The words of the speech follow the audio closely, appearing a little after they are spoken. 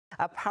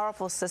A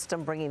powerful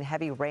system bringing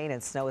heavy rain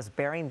and snow is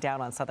bearing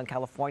down on Southern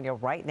California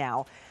right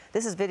now.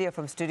 This is video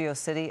from Studio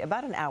City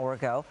about an hour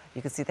ago.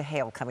 You can see the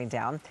hail coming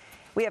down.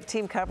 We have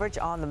team coverage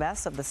on the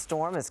mess of the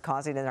storm is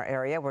causing in our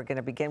area. We're going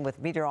to begin with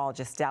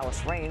meteorologist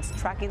Dallas Raines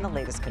tracking the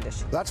latest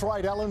conditions. That's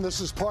right, Ellen. This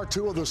is part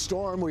 2 of the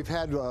storm. We've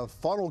had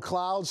funnel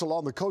clouds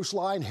along the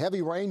coastline,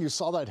 heavy rain. You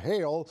saw that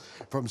hail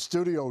from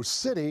Studio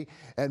City,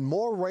 and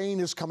more rain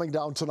is coming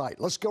down tonight.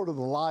 Let's go to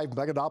the live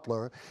Mega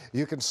Doppler.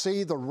 You can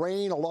see the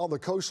rain along the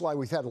coastline.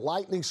 We've had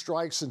lightning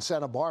strikes in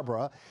Santa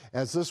Barbara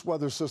as this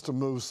weather system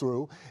moves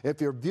through. If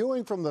you're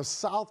viewing from the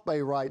South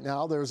Bay right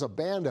now, there's a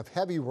band of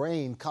heavy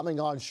rain coming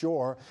on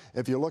shore.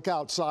 If you look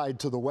outside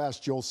to the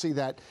west, you'll see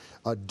that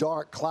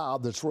dark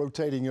cloud that's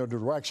rotating your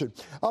direction.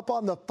 Up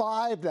on the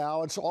 5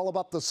 now, it's all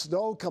about the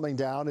snow coming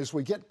down. As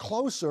we get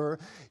closer,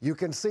 you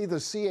can see the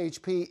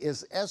CHP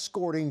is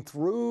escorting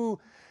through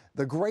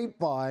the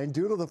Grapevine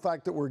due to the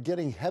fact that we're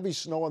getting heavy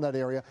snow in that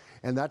area,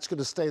 and that's going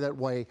to stay that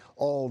way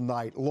all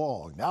night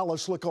long. Now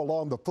let's look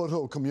along the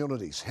foothill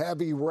communities.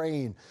 Heavy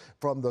rain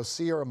from the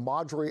Sierra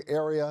Madre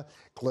area,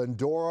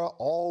 Glendora,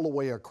 all the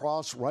way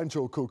across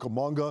Rancho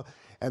Cucamonga.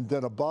 And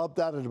then above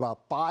that, at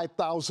about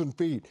 5,000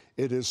 feet,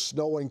 it is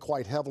snowing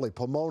quite heavily.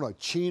 Pomona,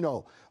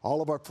 Chino, all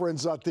of our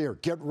friends out there,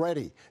 get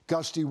ready.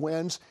 Gusty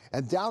winds.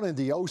 And down in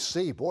the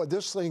OC, boy,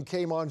 this thing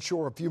came on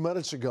shore a few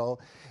minutes ago,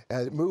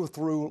 and it moved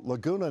through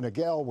Laguna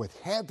Niguel with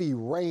heavy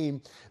rain.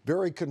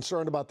 Very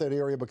concerned about that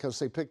area because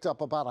they picked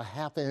up about a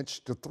 ½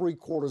 inch to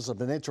 3/4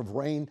 of an inch of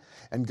rain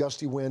and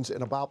gusty winds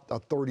in about a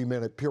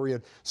 30-minute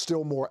period.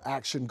 Still more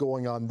action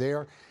going on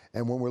there.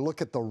 And when we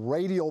look at the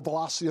radial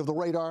velocity of the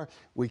radar,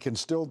 we can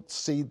still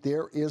see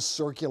there is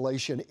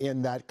circulation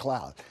in that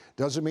cloud.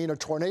 Doesn't mean a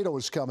tornado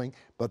is coming,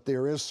 but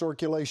there is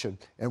circulation,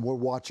 and we're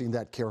watching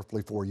that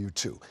carefully for you,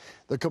 too.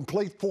 The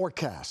complete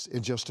forecast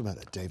in just a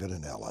minute. David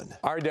and Ellen.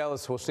 All right,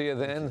 Dallas, we'll see you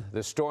then.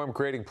 The storm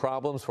creating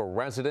problems for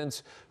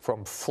residents,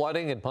 from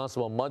flooding and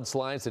possible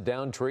mudslides to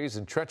downed trees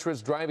and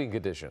treacherous driving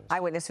conditions.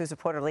 Eyewitness News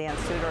reporter Leanne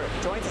Suter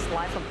joins us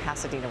live from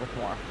Pasadena with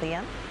more.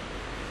 Leanne?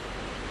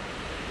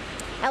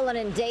 Ellen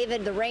and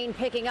David, the rain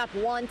picking up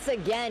once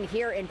again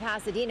here in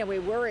Pasadena. We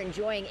were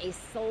enjoying a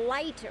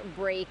slight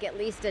break, at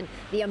least in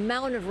the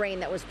amount of rain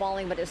that was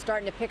falling, but it's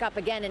starting to pick up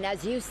again. And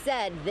as you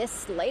said,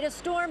 this latest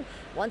storm,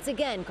 once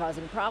again,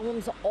 causing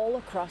problems all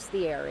across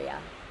the area.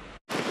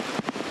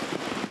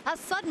 A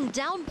sudden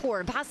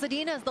downpour in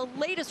Pasadena as the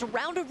latest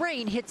round of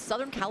rain hits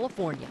Southern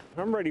California.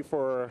 I'm ready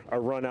for a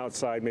run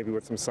outside, maybe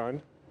with some sun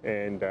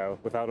and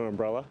without an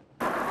umbrella.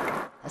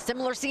 A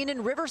similar scene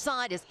in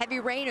Riverside as heavy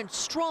rain and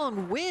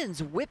strong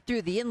winds whip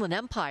through the Inland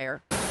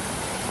Empire.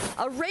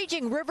 A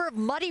raging river of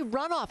muddy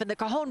runoff in the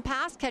Cajon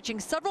Pass catching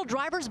several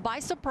drivers by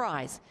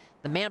surprise.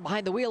 The man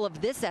behind the wheel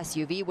of this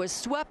SUV was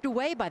swept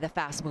away by the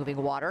fast-moving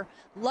water.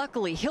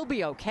 Luckily, he'll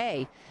be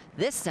okay.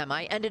 This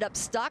semi ended up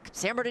stuck.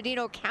 San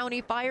Bernardino County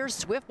Fire's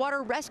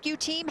Swiftwater Rescue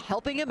Team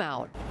helping him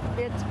out.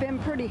 It's been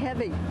pretty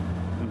heavy.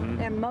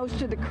 And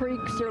most of the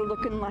creeks are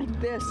looking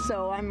like this,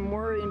 so I'm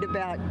worried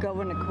about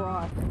going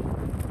across.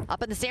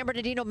 Up in the San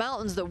Bernardino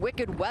Mountains, the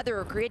wicked weather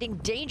are creating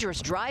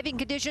dangerous driving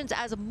conditions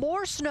as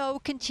more snow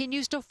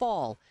continues to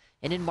fall.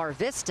 And in Mar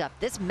Vista,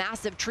 this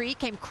massive tree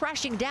came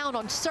crashing down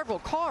on several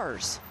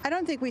cars. I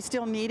don't think we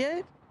still need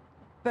it,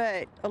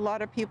 but a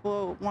lot of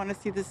people want to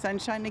see the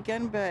sunshine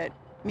again, but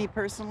me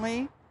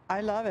personally,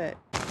 I love it.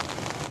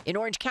 In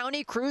Orange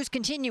County, crews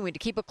continuing to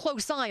keep a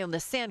close eye on the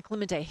San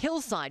Clemente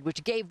hillside,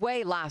 which gave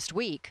way last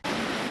week.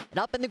 And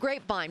up in the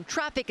Grapevine,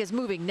 traffic is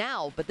moving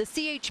now, but the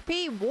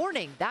CHP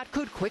warning that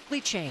could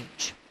quickly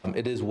change.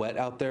 It is wet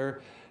out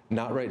there.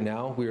 Not right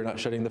now. We are not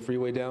shutting the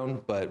freeway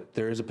down, but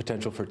there is a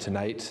potential for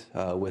tonight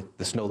with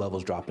the snow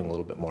levels dropping a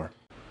little bit more.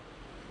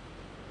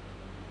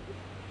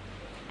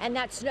 And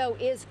that snow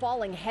is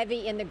falling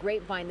heavy in the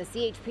Grapevine. The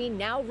CHP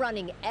now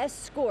running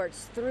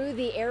escorts through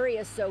the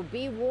area, so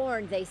be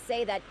warned. They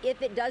say that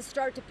if it does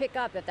start to pick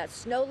up, if that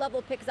snow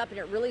level picks up and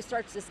it really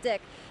starts to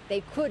stick, they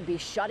could be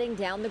shutting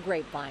down the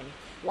Grapevine.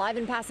 Live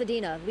in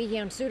Pasadena,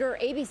 Leanne Suter,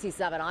 ABC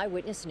 7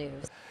 Eyewitness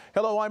News.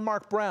 Hello, I'm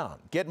Mark Brown.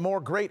 Get more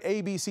great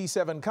ABC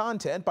 7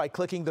 content by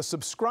clicking the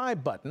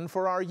subscribe button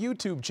for our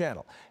YouTube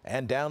channel.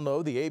 And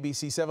download the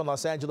ABC 7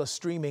 Los Angeles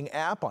streaming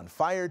app on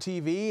Fire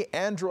TV,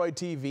 Android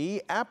TV,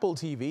 Apple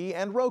TV,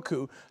 and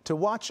Roku to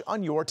watch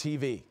on your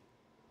TV.